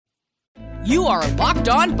You are Locked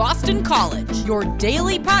On Boston College, your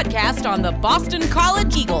daily podcast on the Boston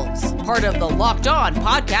College Eagles, part of the Locked On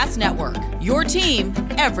Podcast Network, your team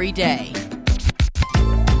every day.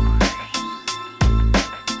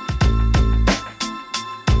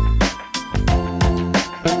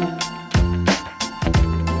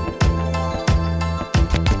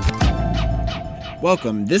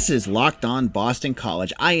 Welcome, this is Locked On Boston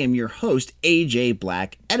College. I am your host, AJ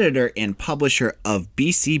Black, editor and publisher of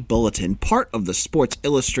BC Bulletin, part of the Sports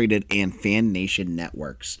Illustrated and Fan Nation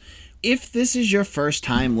networks. If this is your first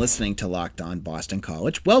time listening to Locked On Boston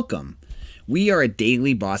College, welcome. We are a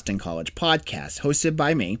daily Boston College podcast hosted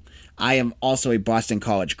by me. I am also a Boston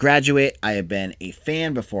College graduate. I have been a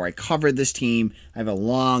fan before I covered this team. I have a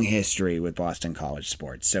long history with Boston College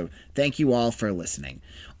sports, so thank you all for listening.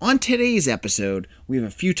 On today's episode, we have a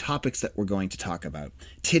few topics that we're going to talk about.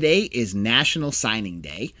 Today is National Signing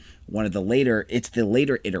Day. It's the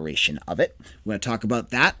later iteration of it. We're going to talk about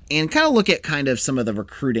that and kind of look at some of the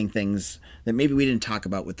recruiting things that maybe we didn't talk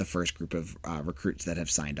about with the first group of recruits that have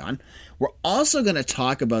signed on. We're also going to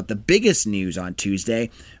talk about the biggest news on Tuesday,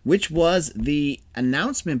 which was the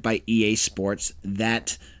announcement by EA Sports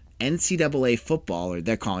that NCAA football, or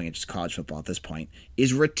they're calling it just college football at this point,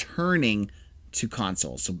 is returning to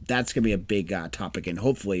consoles. So that's going to be a big topic, and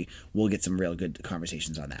hopefully we'll get some real good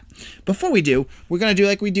conversations on that. Before we do, we're going to do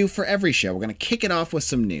like we do for every show. We're going to kick it off with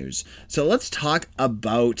some news. So let's talk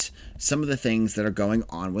about some of the things that are going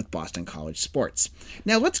on with Boston College sports.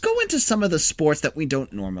 Now let's go into some of the sports that we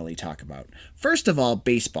don't normally talk about. First of all,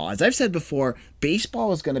 baseball. As I've said before,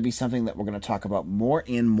 baseball is going to be something that we're going to talk about more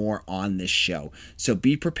and more on this show. So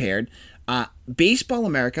be prepared. Baseball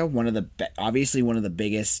America, obviously one of the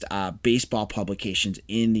biggest baseball publications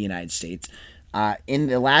in the United States, in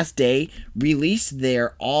the last day released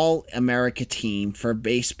their All-America team for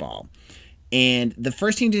baseball. And the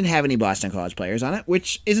first team didn't have any Boston College players on it,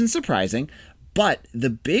 which isn't surprising. But the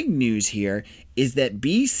big news here is that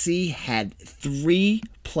BC had 3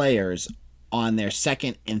 players on their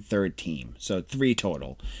second and third team, so 3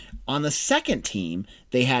 total. On the second team,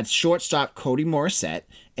 they had shortstop Cody Morissette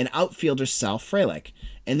and outfielder Sal Frelick.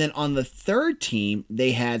 And then on the third team,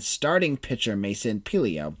 they had starting pitcher Mason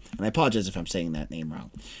Pilio. And I apologize if I'm saying that name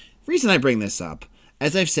wrong. Reason I bring this up,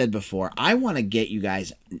 as I've said before, I want to get you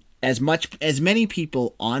guys as many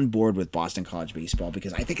people on board with Boston College baseball,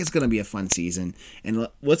 because I think it's going to be a fun season. And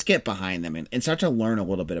let's get behind them and start to learn a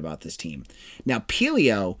little bit about this team. Now,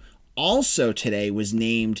 Pilio also today was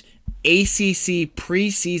named ACC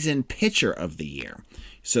Preseason Pitcher of the Year.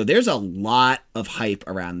 So there's a lot of hype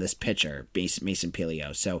around this pitcher, Mason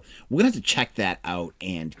Pilio. So we're going to have to check that out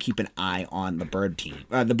and keep an eye on the Bird team,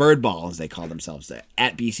 the Bird Ball, as they call themselves,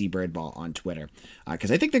 at BC Bird Ball on Twitter.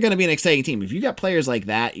 Because I think they're going to be an exciting team. If you got players like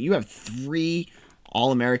that, you have 3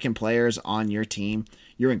 All-American players on your team,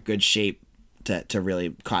 you're in good shape to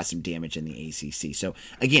really cause some damage in the ACC. So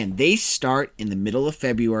again, they start in the middle of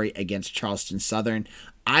February against Charleston Southern.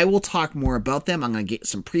 I will talk more about them. I'm going to get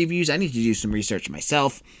some previews. I need to do some research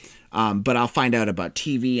myself, but I'll find out about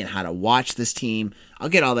TV and how to watch this team. I'll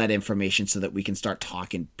get all that information so that we can start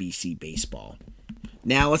talking BC baseball.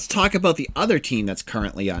 Now let's talk about the other team that's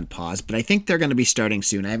currently on pause, but I think they're going to be starting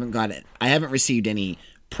soon. I haven't received any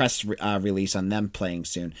press release on them playing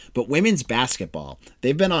soon. But women's basketball,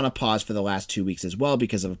 they've been on a pause for the last 2 weeks as well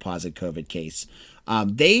because of a positive COVID case.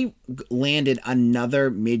 They landed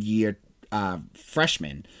another mid-year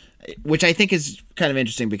freshman, which I think is kind of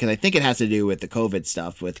interesting because I think it has to do with the COVID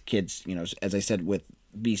stuff with kids, as I said, with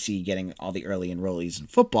BC getting all the early enrollees in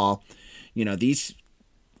football. These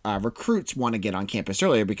recruits want to get on campus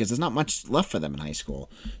earlier because there's not much left for them in high school.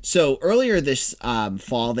 So earlier this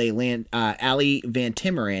fall, they land Allie Van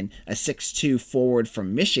Timmeren, a 6'2" forward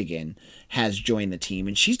from Michigan, has joined the team,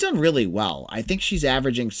 and she's done really well. I think she's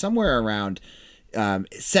averaging somewhere around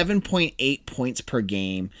 7.8 points per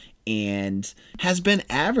game and has been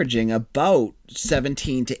averaging about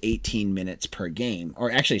 17 to 18 minutes per game.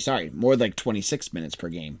 Or actually, more like 26 minutes per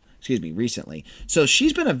game, recently. So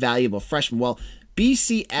she's been a valuable freshman. Well,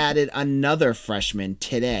 BC added another freshman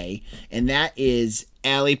today, and that is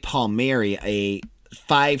Allie Palmieri, a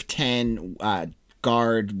 5'10"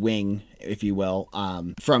 guard wing, if you will,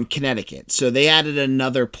 from Connecticut. So they added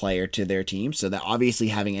another player to their team, so that obviously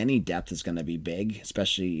having any depth is going to be big,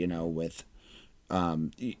 especially, with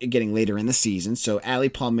getting later in the season. So Allie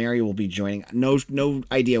Palmieri will be joining. No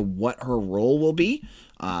idea what her role will be.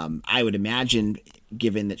 I would imagine,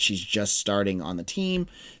 given that she's just starting on the team,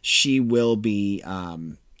 she will be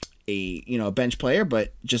a bench player.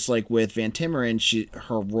 But just like with Van Timmeren,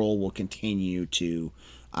 her role will continue to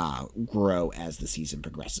grow as the season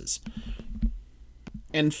progresses.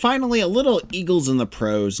 And finally, a little Eagles in the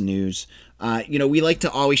Pros news. We like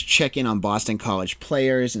to always check in on Boston College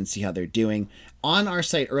players and see how they're doing. On our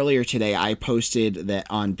site earlier today, I posted that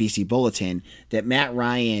on BC Bulletin that Matt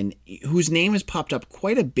Ryan, whose name has popped up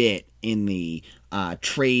quite a bit in the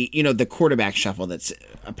trade, the quarterback shuffle that's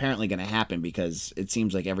apparently going to happen because it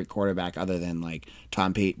seems like every quarterback other than like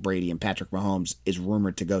Tom Brady and Patrick Mahomes is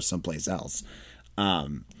rumored to go someplace else.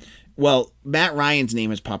 Well, Matt Ryan's name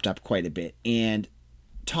has popped up quite a bit, and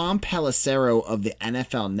Tom Pelissero of the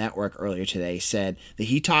NFL Network earlier today said that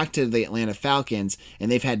he talked to the Atlanta Falcons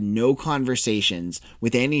and they've had no conversations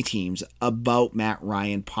with any teams about Matt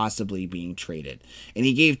Ryan possibly being traded. And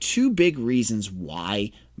he gave two big reasons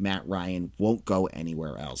why Matt Ryan won't go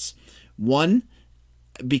anywhere else. One,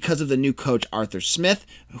 because of the new coach Arthur Smith,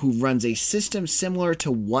 who runs a system similar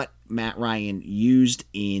to what Matt Ryan used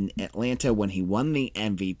in Atlanta when he won the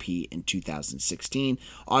MVP in 2016.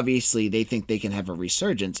 Obviously, they think they can have a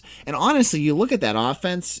resurgence. And honestly, you look at that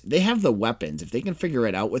offense, they have the weapons. If they can figure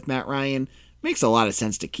it out with Matt Ryan, it makes a lot of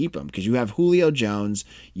sense to keep him because you have Julio Jones,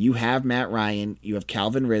 you have Matt Ryan, you have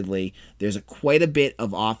Calvin Ridley. There's quite a bit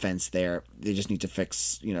of offense there. They just need to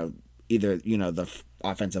fix, either, the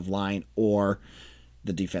offensive line or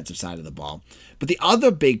the defensive side of the ball. But the other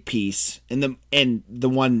big piece, and the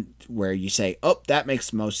one where you say, oh, that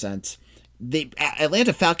makes most sense, the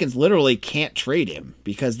Atlanta Falcons literally can't trade him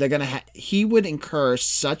because they're going to he would incur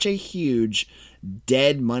such a huge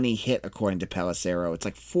dead money hit, according to Pelissero. It's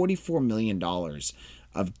like $44 million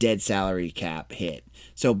of dead salary cap hit.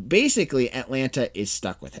 So basically, Atlanta is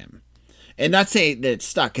stuck with him. And not saying that it's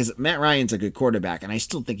stuck, because Matt Ryan's a good quarterback, and I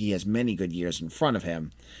still think he has many good years in front of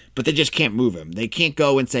him, but they just can't move him. They can't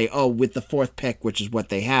go and say, oh, with the fourth pick, which is what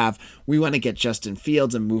they have, we want to get Justin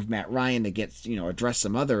Fields and move Matt Ryan to get, address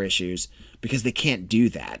some other issues, because they can't do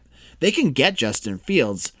that. They can get Justin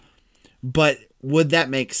Fields, but would that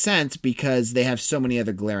make sense because they have so many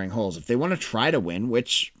other glaring holes? If they want to try to win,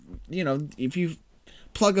 which, if you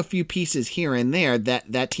plug a few pieces here and there,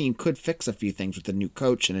 that team could fix a few things with a new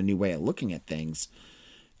coach and a new way of looking at things.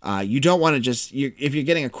 You don't want to just, if you're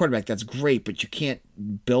getting a quarterback, that's great, but you can't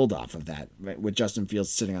build off of that, right, with Justin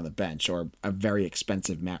Fields sitting on the bench or a very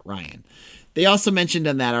expensive Matt Ryan. They also mentioned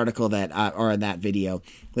in that article that, or in that video,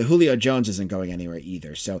 that Julio Jones isn't going anywhere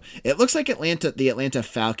either. So it looks like the Atlanta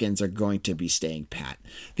Falcons are going to be staying pat.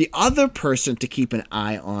 The other person to keep an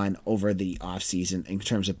eye on over the offseason in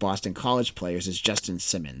terms of Boston College players is Justin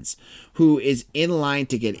Simmons, who is in line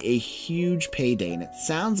to get a huge payday, and it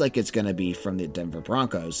sounds like it's going to be from the Denver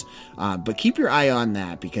Broncos. But keep your eye on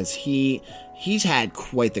that because he's had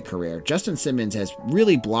quite the career. Justin Simmons has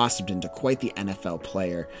really blossomed into quite the NFL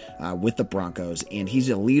player with the Broncos, and he's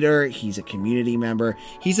a leader, he's a community member,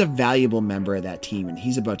 he's a valuable member of that team, and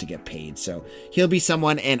he's about to get paid. So he'll be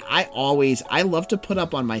someone, and I love to put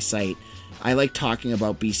up on my site, I like talking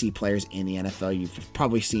about BC players in the NFL. You've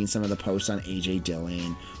probably seen some of the posts on AJ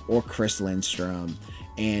Dillon or Chris Lindstrom.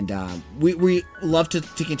 And we love to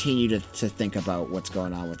continue to think about what's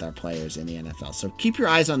going on with our players in the NFL. So keep your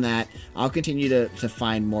eyes on that. I'll continue to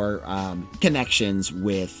find more connections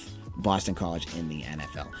with Boston College in the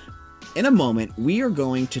NFL. In a moment, we are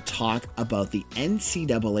going to talk about the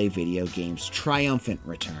NCAA video game's triumphant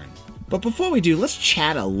return. But before we do, let's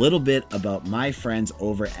chat a little bit about my friends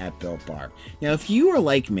over at Built Bar. Now, if you are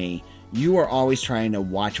like me, you are always trying to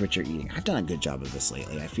watch what you're eating. I've done a good job of this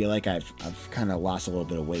lately. I feel like I've kind of lost a little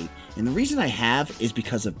bit of weight. And the reason I have is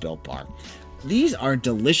because of Built Bar. These are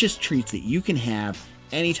delicious treats that you can have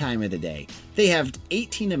any time of the day. They have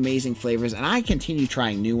 18 amazing flavors, and I continue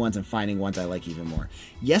trying new ones and finding ones I like even more.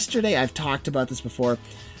 Yesterday, I've talked about this before,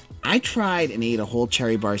 I tried and ate a whole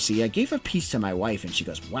cherry barcia. I gave a piece to my wife, and she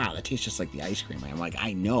goes, wow, that tastes just like the ice cream. I'm like,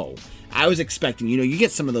 I know. I was expecting, you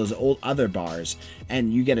get some of those old other bars,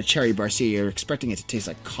 and you get a cherry barcia, you're expecting it to taste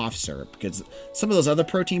like cough syrup, because some of those other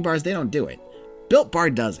protein bars, they don't do it. Built Bar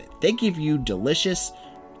does it. They give you delicious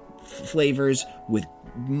flavors with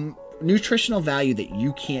nutritional value that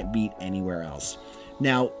you can't beat anywhere else.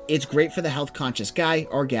 Now, it's great for the health-conscious guy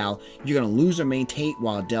or gal. You're going to lose or maintain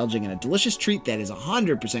while indulging in a delicious treat that is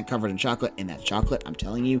 100% covered in chocolate, and that chocolate, I'm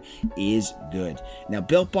telling you, is good. Now,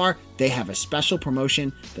 Built Bar, they have a special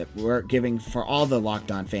promotion that we're giving for all the Locked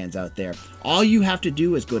On fans out there. All you have to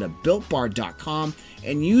do is go to BuiltBar.com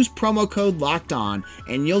and use promo code LOCKEDON,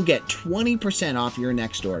 and you'll get 20% off your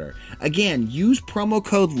next order. Again, use promo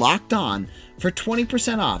code LOCKEDON for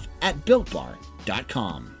 20% off at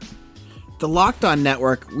BuiltBar.com. The Locked On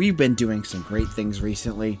Network, we've been doing some great things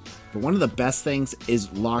recently, but one of the best things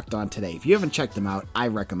is Locked On Today. If you haven't checked them out, I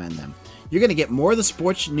recommend them. You're going to get more of the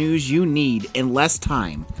sports news you need in less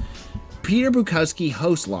time. Peter Bukowski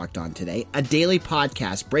hosts Locked On Today, a daily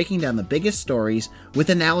podcast breaking down the biggest stories with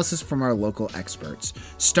analysis from our local experts.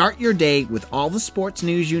 Start your day with all the sports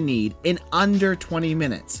news you need in under 20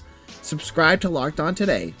 minutes. Subscribe to Locked On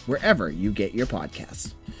Today wherever you get your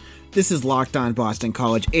podcasts. This is Locked On Boston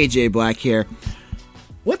College. AJ Black here.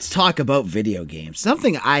 Let's talk about video games.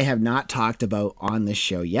 Something I have not talked about on this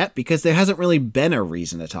show yet because there hasn't really been a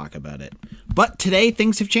reason to talk about it. But today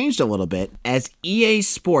things have changed a little bit as EA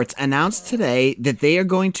Sports announced today that they are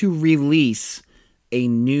going to release a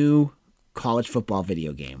new college football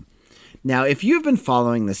video game. Now, if you've been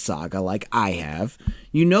following this saga like I have,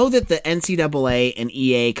 you know that the NCAA and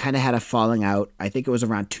EA kind of had a falling out. I think it was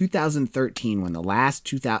around 2013 when the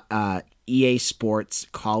last EA Sports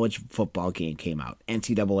college football game came out,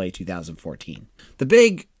 NCAA 2014. The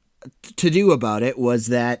big to-do about it was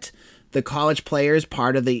that the college players,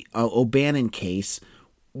 part of the O'Bannon case,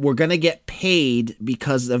 were going to get paid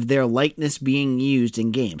because of their likeness being used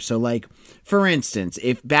in games. So, like, for instance,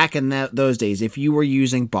 if back in those days, if you were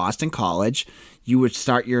using Boston College, you would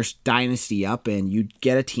start your dynasty up and you'd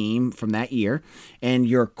get a team from that year, and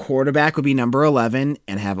your quarterback would be number 11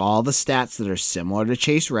 and have all the stats that are similar to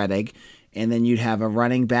Chase Rettig, and then you'd have a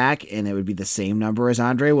running back, and it would be the same number as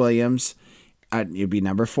Andre Williams. It'd be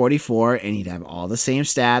number 44, and he'd have all the same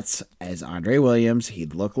stats as Andre Williams.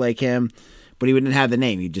 He'd look like him, but he wouldn't have the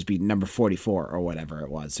name. He'd just be number 44 or whatever it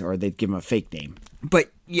was, or they'd give him a fake name.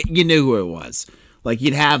 But you knew who it was. Like,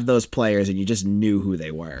 you'd have those players, and you just knew who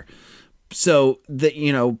they were. So,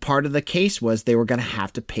 part of the case was they were going to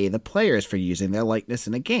have to pay the players for using their likeness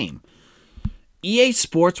in a game. EA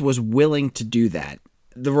Sports was willing to do that.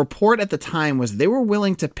 The report at the time was they were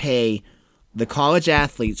willing to pay the college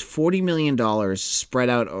athletes $40 million spread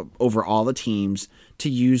out over all the teams to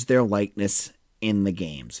use their likeness in the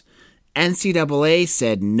games. NCAA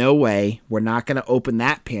said, no way, we're not going to open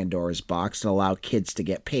that Pandora's box and allow kids to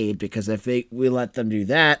get paid, because if we let them do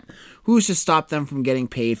that, who's to stop them from getting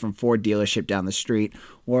paid from Ford dealership down the street,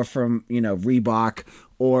 or from, Reebok,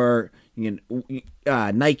 or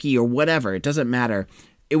Nike, or whatever. It doesn't matter.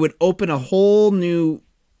 It would open a whole new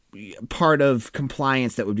part of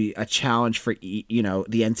compliance that would be a challenge for the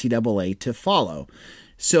NCAA to follow.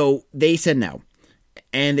 So they said no,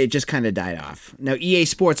 and it just kind of died off. Now, EA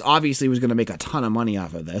Sports obviously was going to make a ton of money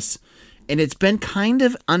off of this, and it's been kind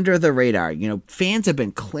of under the radar. Fans have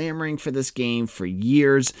been clamoring for this game for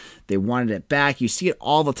years. They wanted it back. You see it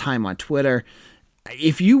all the time on Twitter.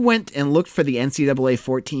 If you went and looked for the NCAA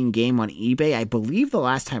 14 game on eBay, I believe the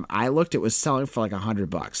last time I looked, it was selling for like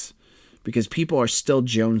 $100 because people are still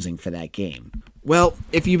jonesing for that game. Well,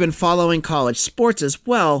 if you've been following college sports as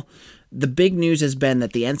well, the big news has been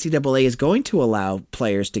that the NCAA is going to allow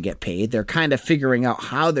players to get paid. They're kind of figuring out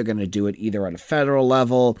how they're going to do it, either at a federal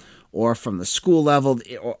level or from the school level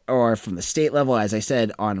or from the state level. As I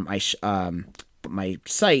said on my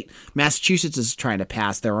site, Massachusetts is trying to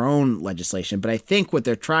pass their own legislation, but I think what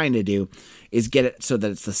they're trying to do is get it so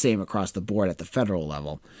that it's the same across the board at the federal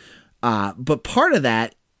level. But part of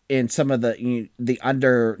that, in some of the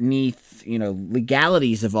underneath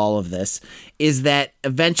legalities of all of this, is that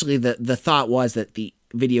eventually the thought was that the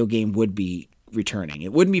video game would be returning.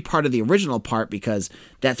 It wouldn't be part of the original part because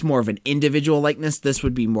that's more of an individual likeness. This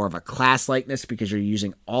would be more of a class likeness because you're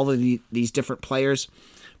using all of these different players,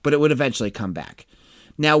 but it would eventually come back.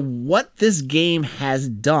 Now, what this game has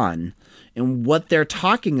done and what they're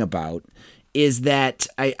talking about is that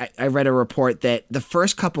I read a report that the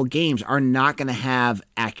first couple games are not going to have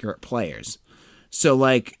accurate players. So,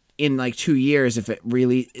 like, in 2 years, if it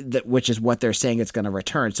really, which is what they're saying it's going to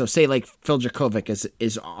return. So, say like Phil Jurkovec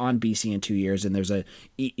is on BC in 2 years, and there's a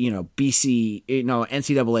NCAA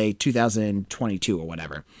 2022 or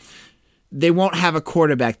whatever. They won't have a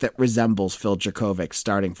quarterback that resembles Phil Jurkovec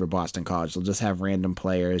starting for Boston College. They'll just have random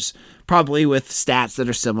players, probably with stats that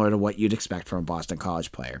are similar to what you'd expect from a Boston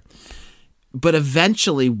College player. But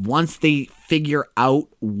eventually, once they figure out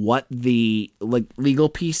what the legal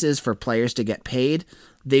piece is for players to get paid,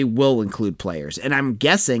 they will include players. And I'm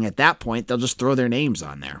guessing at that point, they'll just throw their names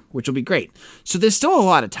on there, which will be great. So there's still a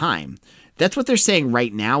lot of time. That's what they're saying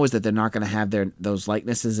right now, is that they're not going to have those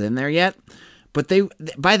likenesses in there yet. But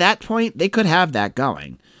by that point, they could have that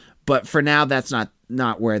going. But for now, that's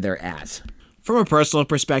not where they're at. From a personal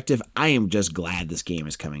perspective, I am just glad this game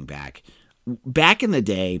is coming back. Back in the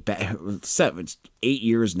day, 8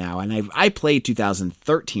 years now, and I played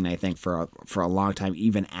 2013, I think, for a long time,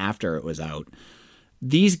 even after it was out.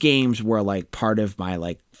 these games were like part of my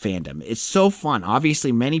like fandom. It's so fun.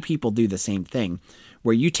 Obviously, many people do the same thing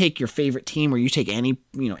where you take your favorite team or you take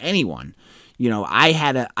anyone. I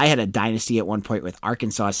had a dynasty at one point with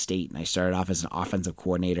Arkansas State, and I started off as an offensive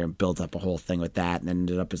coordinator and built up a whole thing with that, and then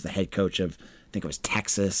ended up as the head coach of, I think it was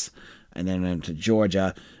Texas, and then went to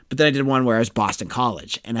Georgia. But then I did one where I was Boston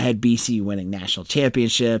College, and I had BC winning national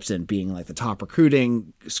championships and being like the top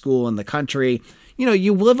recruiting school in the country.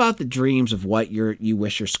 You live out the dreams of what you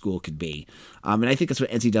wish your school could be. And I think that's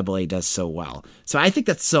what NCAA does so well. So I think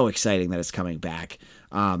that's so exciting that it's coming back.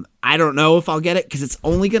 I don't know if I'll get it because it's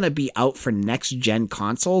only going to be out for next-gen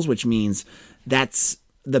consoles, which means that's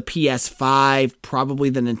the PS5,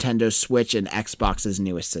 probably the Nintendo Switch, and Xbox's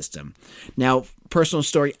newest system. Now, personal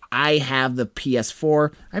story, I have the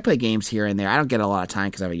PS4. I play games here and there. I don't get a lot of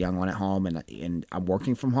time because I have a young one at home and I'm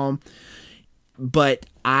working from home. But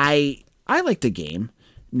I like the game.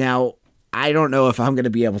 Now, I don't know if I'm going to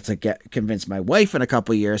be able to convince my wife in a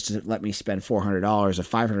couple of years to let me spend $400 or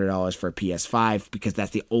 $500 for a PS5 because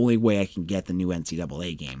that's the only way I can get the new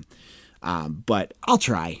NCAA game. But I'll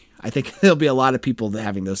try. I think there'll be a lot of people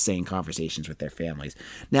having those same conversations with their families.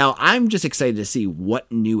 Now, I'm just excited to see what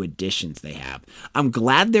new additions they have. I'm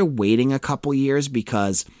glad they're waiting a couple years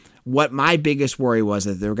because what my biggest worry was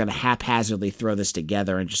that they were going to haphazardly throw this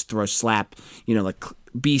together and just slap, like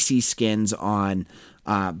BC skins on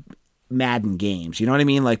Madden games. You know what I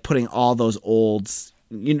mean? Like putting all those old,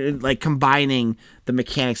 like combining the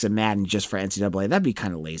mechanics of Madden just for NCAA. That'd be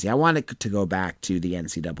kind of lazy. I want it to go back to the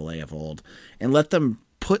NCAA of old and let them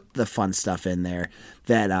put the fun stuff in there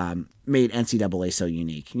that made NCAA so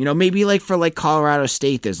unique. Maybe like for like Colorado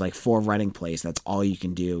State, there's like 4 running plays. That's all you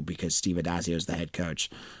can do because Steve Addazio is the head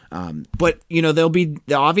coach. But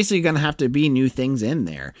they're obviously going to have to be new things in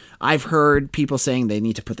there. I've heard people saying they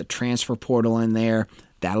need to put the transfer portal in there.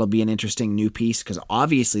 That'll be an interesting new piece because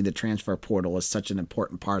obviously the transfer portal is such an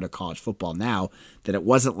important part of college football now that it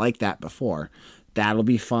wasn't like that before. That'll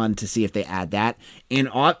be fun to see if they add that. And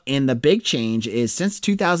the big change is since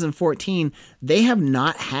 2014, they have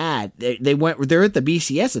not had, they're at the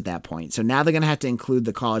BCS at that point. So now they're going to have to include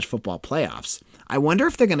the college football playoffs. I wonder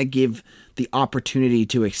if they're going to give the opportunity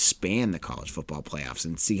to expand the college football playoffs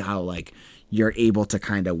and see how like you're able to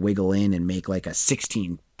kind of wiggle in and make like a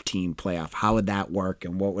 16-team playoff. How would that work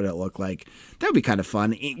and what would it look like? That would be kind of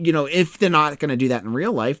fun. If they're not going to do that in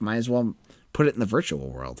real life, might as well put it in the virtual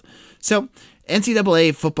world. So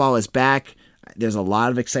NCAA football is back. There's a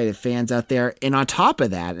lot of excited fans out there. And on top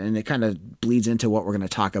of that, and it kind of bleeds into what we're going to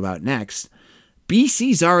talk about next,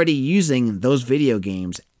 BC's already using those video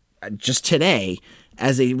games just today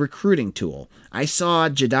as a recruiting tool. I saw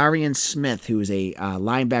Jadarian Smith, who is a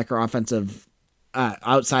linebacker, offensive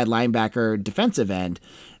outside linebacker, defensive end,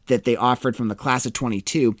 that they offered from the class of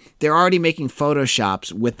 22. They're already making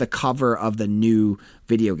Photoshops with the cover of the new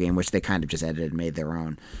video game, which they kind of just edited and made their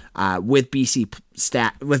own, with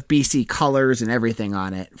BC colors and everything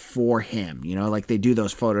on it for him. Like they do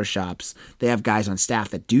those Photoshops. They have guys on staff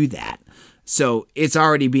that do that. So it's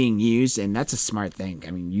already being used, and that's a smart thing.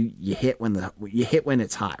 I mean, you hit when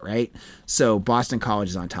it's hot, right? So Boston College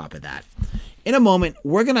is on top of that. In a moment,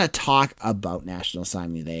 we're going to talk about National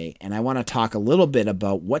Signing Day, and I want to talk a little bit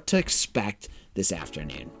about what to expect this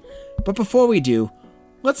afternoon. But before we do,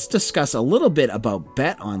 let's discuss a little bit about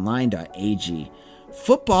betonline.ag.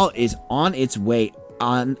 Football is on its way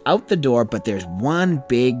out the door, but there's one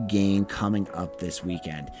big game coming up this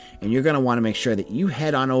weekend, and you're going to want to make sure that you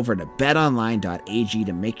head on over to betonline.ag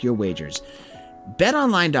to make your wagers.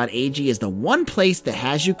 BetOnline.ag is the one place that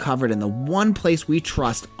has you covered and the one place we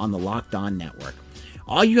trust on the Locked On Network.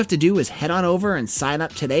 All you have to do is head on over and sign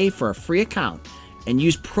up today for a free account and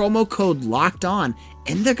use promo code Locked On,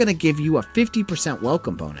 and they're going to give you a 50%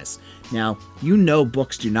 welcome bonus. Now,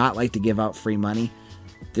 books do not like to give out free money.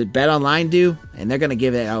 Did BetOnline do? And they're going to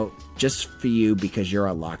give it out just for you because you're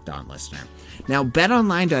a Locked On listener. Now,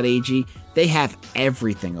 BetOnline.ag, they have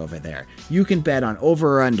everything over there. You can bet on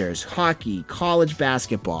over-unders, hockey, college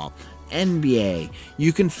basketball, NBA.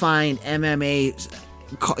 You can find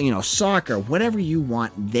MMA, soccer, whatever you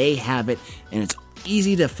want. They have it, and it's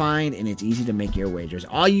easy to find, and it's easy to make your wagers.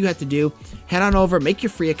 All you have to do, head on over, make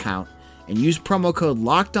your free account, and use promo code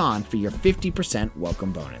LOCKEDON for your 50%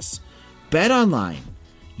 welcome bonus. BetOnline,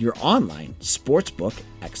 your online sportsbook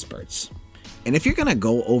experts. And if you're going to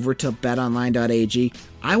go over to betonline.ag,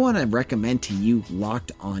 I want to recommend to you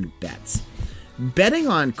Locked On Bets. Betting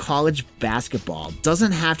on college basketball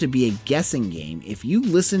doesn't have to be a guessing game if you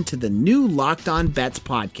listen to the new Locked On Bets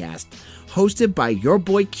podcast, hosted by your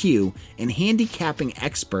boy Q and handicapping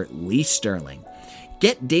expert Lee Sterling.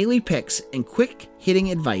 Get daily picks and quick-hitting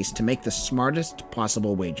advice to make the smartest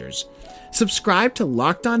possible wagers. Subscribe to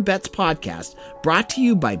Locked On Bets podcast, brought to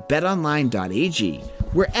you by betonline.ag,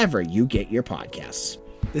 wherever you get your podcasts.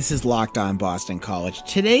 This is Locked On Boston College.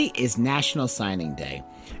 Today is National Signing Day.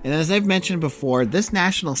 And as I've mentioned before, this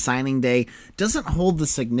National Signing Day doesn't hold the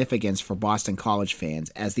significance for Boston College fans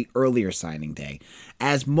as the earlier signing day,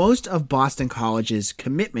 as most of Boston College's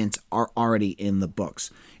commitments are already in the books.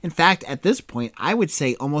 In fact, at this point, I would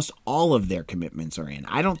say almost all of their commitments are in.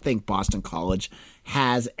 I don't think Boston College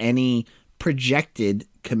has any projected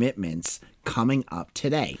commitments coming up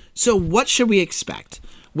today. So what should we expect?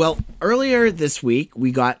 Well, earlier this week,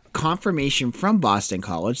 we got confirmation from Boston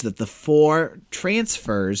College that the 4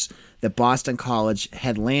 transfers that Boston College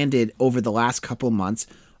had landed over the last couple months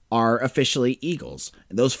are officially Eagles.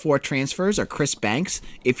 Those 4 transfers are Chris Banks.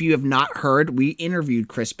 If you have not heard, we interviewed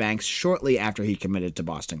Chris Banks shortly after he committed to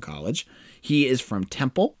Boston College. He is from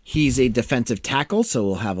Temple. He's a defensive tackle, so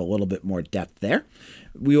we'll have a little bit more depth there.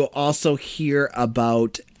 We will also hear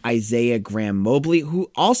about Isaiah Graham Mobley,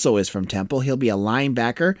 who also is from Temple. He'll be a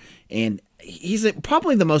linebacker, and he's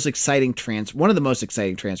probably the most exciting one of the most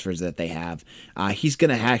exciting transfers that they have. He's going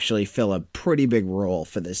to actually fill a pretty big role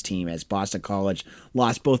for this team, as Boston College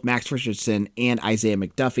lost both Max Richardson and Isaiah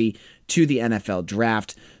McDuffie to the NFL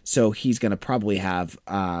draft, so he's going to probably have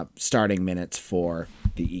starting minutes for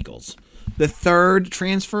the Eagles. The third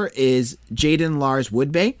transfer is Jaden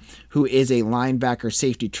Lars-Woodbey, who is a linebacker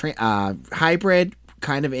safety hybrid,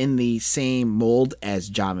 kind of in the same mold as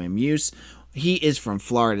Jamin Muse. He is from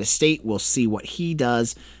Florida State. We'll see what he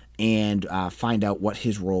does and find out what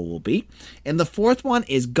his role will be. And the fourth one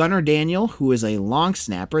is Gunnar Daniel, who is a long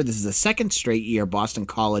snapper. This is the second straight year Boston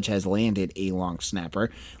College has landed a long snapper.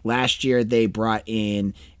 Last year they brought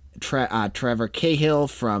in Trevor Cahill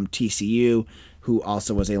from TCU, who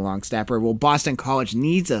also was a long snapper. Well, Boston College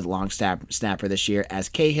needs a long snapper this year, as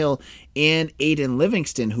Cahill and Aiden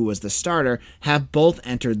Livingston, who was the starter, have both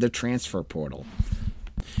entered the transfer portal.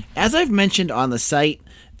 As I've mentioned on the site,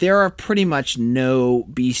 there are pretty much no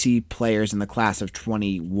BC players in the class of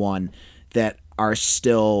 21 that are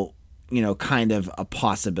still, kind of a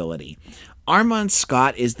possibility. Armand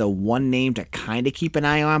Scott is the one name to kind of keep an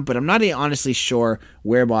eye on, but I'm not honestly sure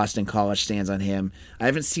where Boston College stands on him. I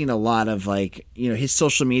haven't seen a lot of his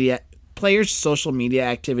social media. Players' social media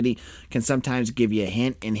activity can sometimes give you a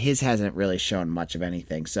hint, and his hasn't really shown much of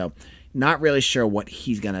anything. So not really sure what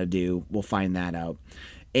he's going to do. We'll find that out.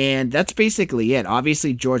 And that's basically it.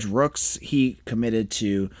 Obviously, George Rooks, he committed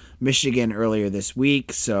to Michigan earlier this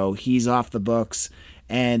week, so he's off the books.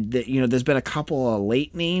 And there's been a couple of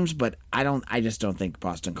late names, but I just don't think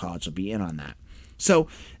Boston College will be in on that. So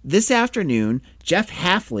this afternoon, Jeff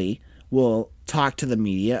Hafley will talk to the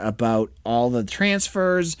media about all the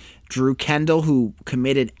transfers. Drew Kendall, who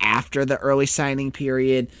committed after the early signing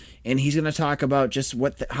period, and he's going to talk about just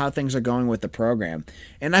how things are going with the program.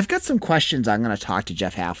 And I've got some questions I'm going to talk to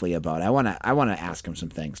Jeff Hafley about. I want to ask him some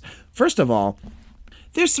things. First of all,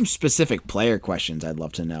 there's some specific player questions I'd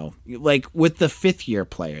love to know. Like with the 5th-year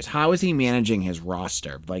players, how is he managing his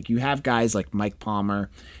roster? Like you have guys like Mike Palmer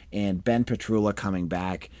and Ben Petrula coming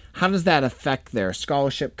back. How does that affect their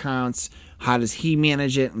scholarship counts? How does he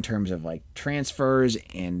manage it in terms of like transfers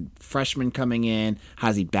and freshmen coming in? How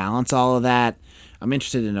does he balance all of that? I'm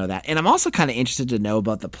interested to know that. And I'm also kind of interested to know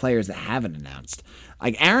about the players that haven't announced.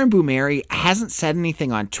 Like Aaron Boumeri hasn't said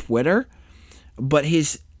anything on Twitter, but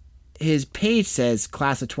his page says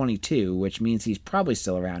class of 22, which means he's probably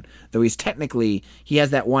still around, though he has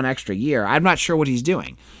that one extra year. I'm not sure what he's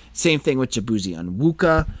doing. Same thing with Jabuzi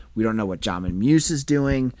Onwuka. We don't know what Jamin Muse is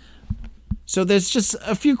doing. So there's just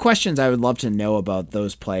a few questions I would love to know about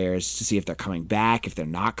those players to see if they're coming back, if they're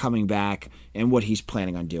not coming back, and what he's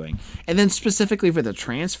planning on doing. And then specifically for the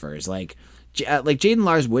transfers, like Jaden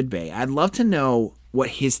Lars-Woodbey, I'd love to know what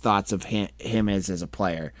his thoughts of him is as a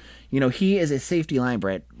player. He is a safety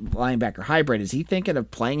linebacker hybrid. Is he thinking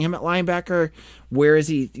of playing him at linebacker? Where is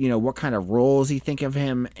he, what kind of role is he thinking of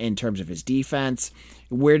him in terms of his defense?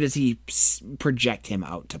 Where does he project him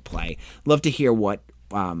out to play? Love to hear what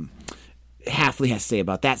Hafley has to say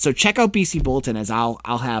about that. So check out BC Bulletin, as I'll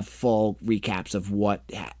have full recaps of what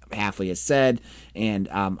Hafley has said, and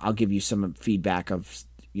I'll give you some feedback of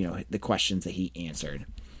the questions that he answered.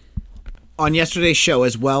 On yesterday's show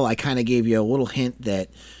as well, I kind of gave you a little hint that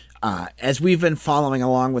as we've been following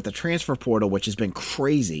along with the transfer portal, which has been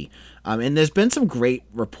crazy, and there's been some great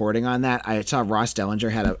reporting on that. I saw Ross Dellinger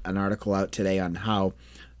had an article out today on how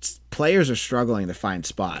players are struggling to find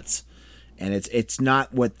spots, and it's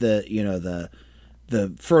not what the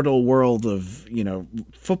fertile world of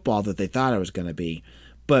football that they thought it was going to be.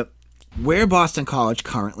 But where Boston College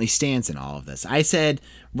currently stands in all of this. I said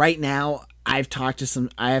right now, I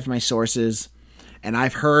have my sources, and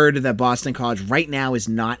I've heard that Boston College right now is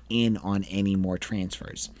not in on any more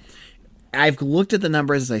transfers. I've looked at the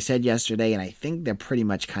numbers, as I said yesterday, and I think they're pretty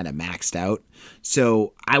much kind of maxed out.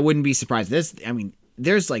 So I wouldn't be surprised.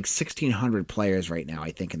 There's like 1,600 players right now,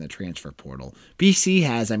 I think, in the transfer portal. BC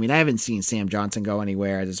has, I haven't seen Sam Johnson go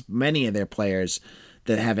anywhere. There's many of their players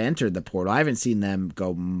that have entered the portal. I haven't seen them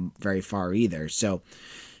go very far either. So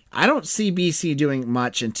I don't see BC doing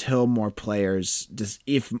much until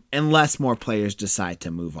unless more players decide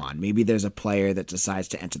to move on. Maybe there's a player that decides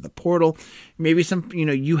to enter the portal. Maybe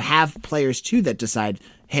you have players too that decide,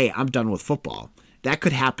 hey, I'm done with football. That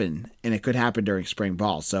could happen, and it could happen during spring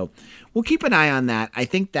ball. So we'll keep an eye on that. I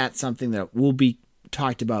think that's something that will be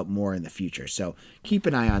talked about more in the future. So keep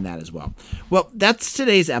an eye on that as well. Well, that's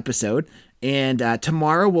today's episode. And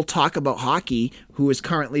tomorrow we'll talk about hockey, who is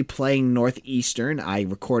currently playing Northeastern. I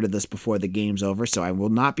recorded this before the game's over, so I will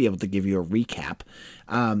not be able to give you a recap.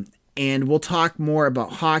 And we'll talk more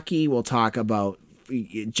about hockey. We'll talk about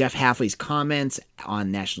Jeff Hafley's comments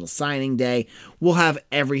on National Signing Day. We'll have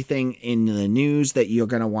everything in the news that you're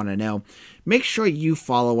going to want to know. Make sure you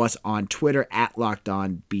follow us on Twitter at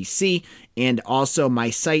LockedOnBC. And also my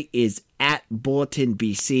site is at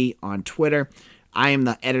BulletinBC on Twitter. I am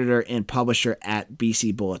the editor and publisher at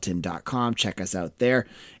bcbulletin.com. Check us out there.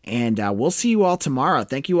 And we'll see you all tomorrow.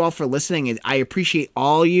 Thank you all for listening. And I appreciate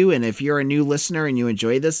all you. And if you're a new listener and you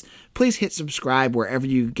enjoy this, please hit subscribe wherever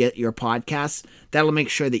you get your podcasts. That'll make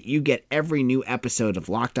sure that you get every new episode of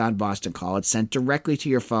Locked On Boston College sent directly to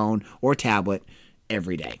your phone or tablet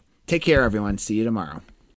every day. Take care, everyone. See you tomorrow.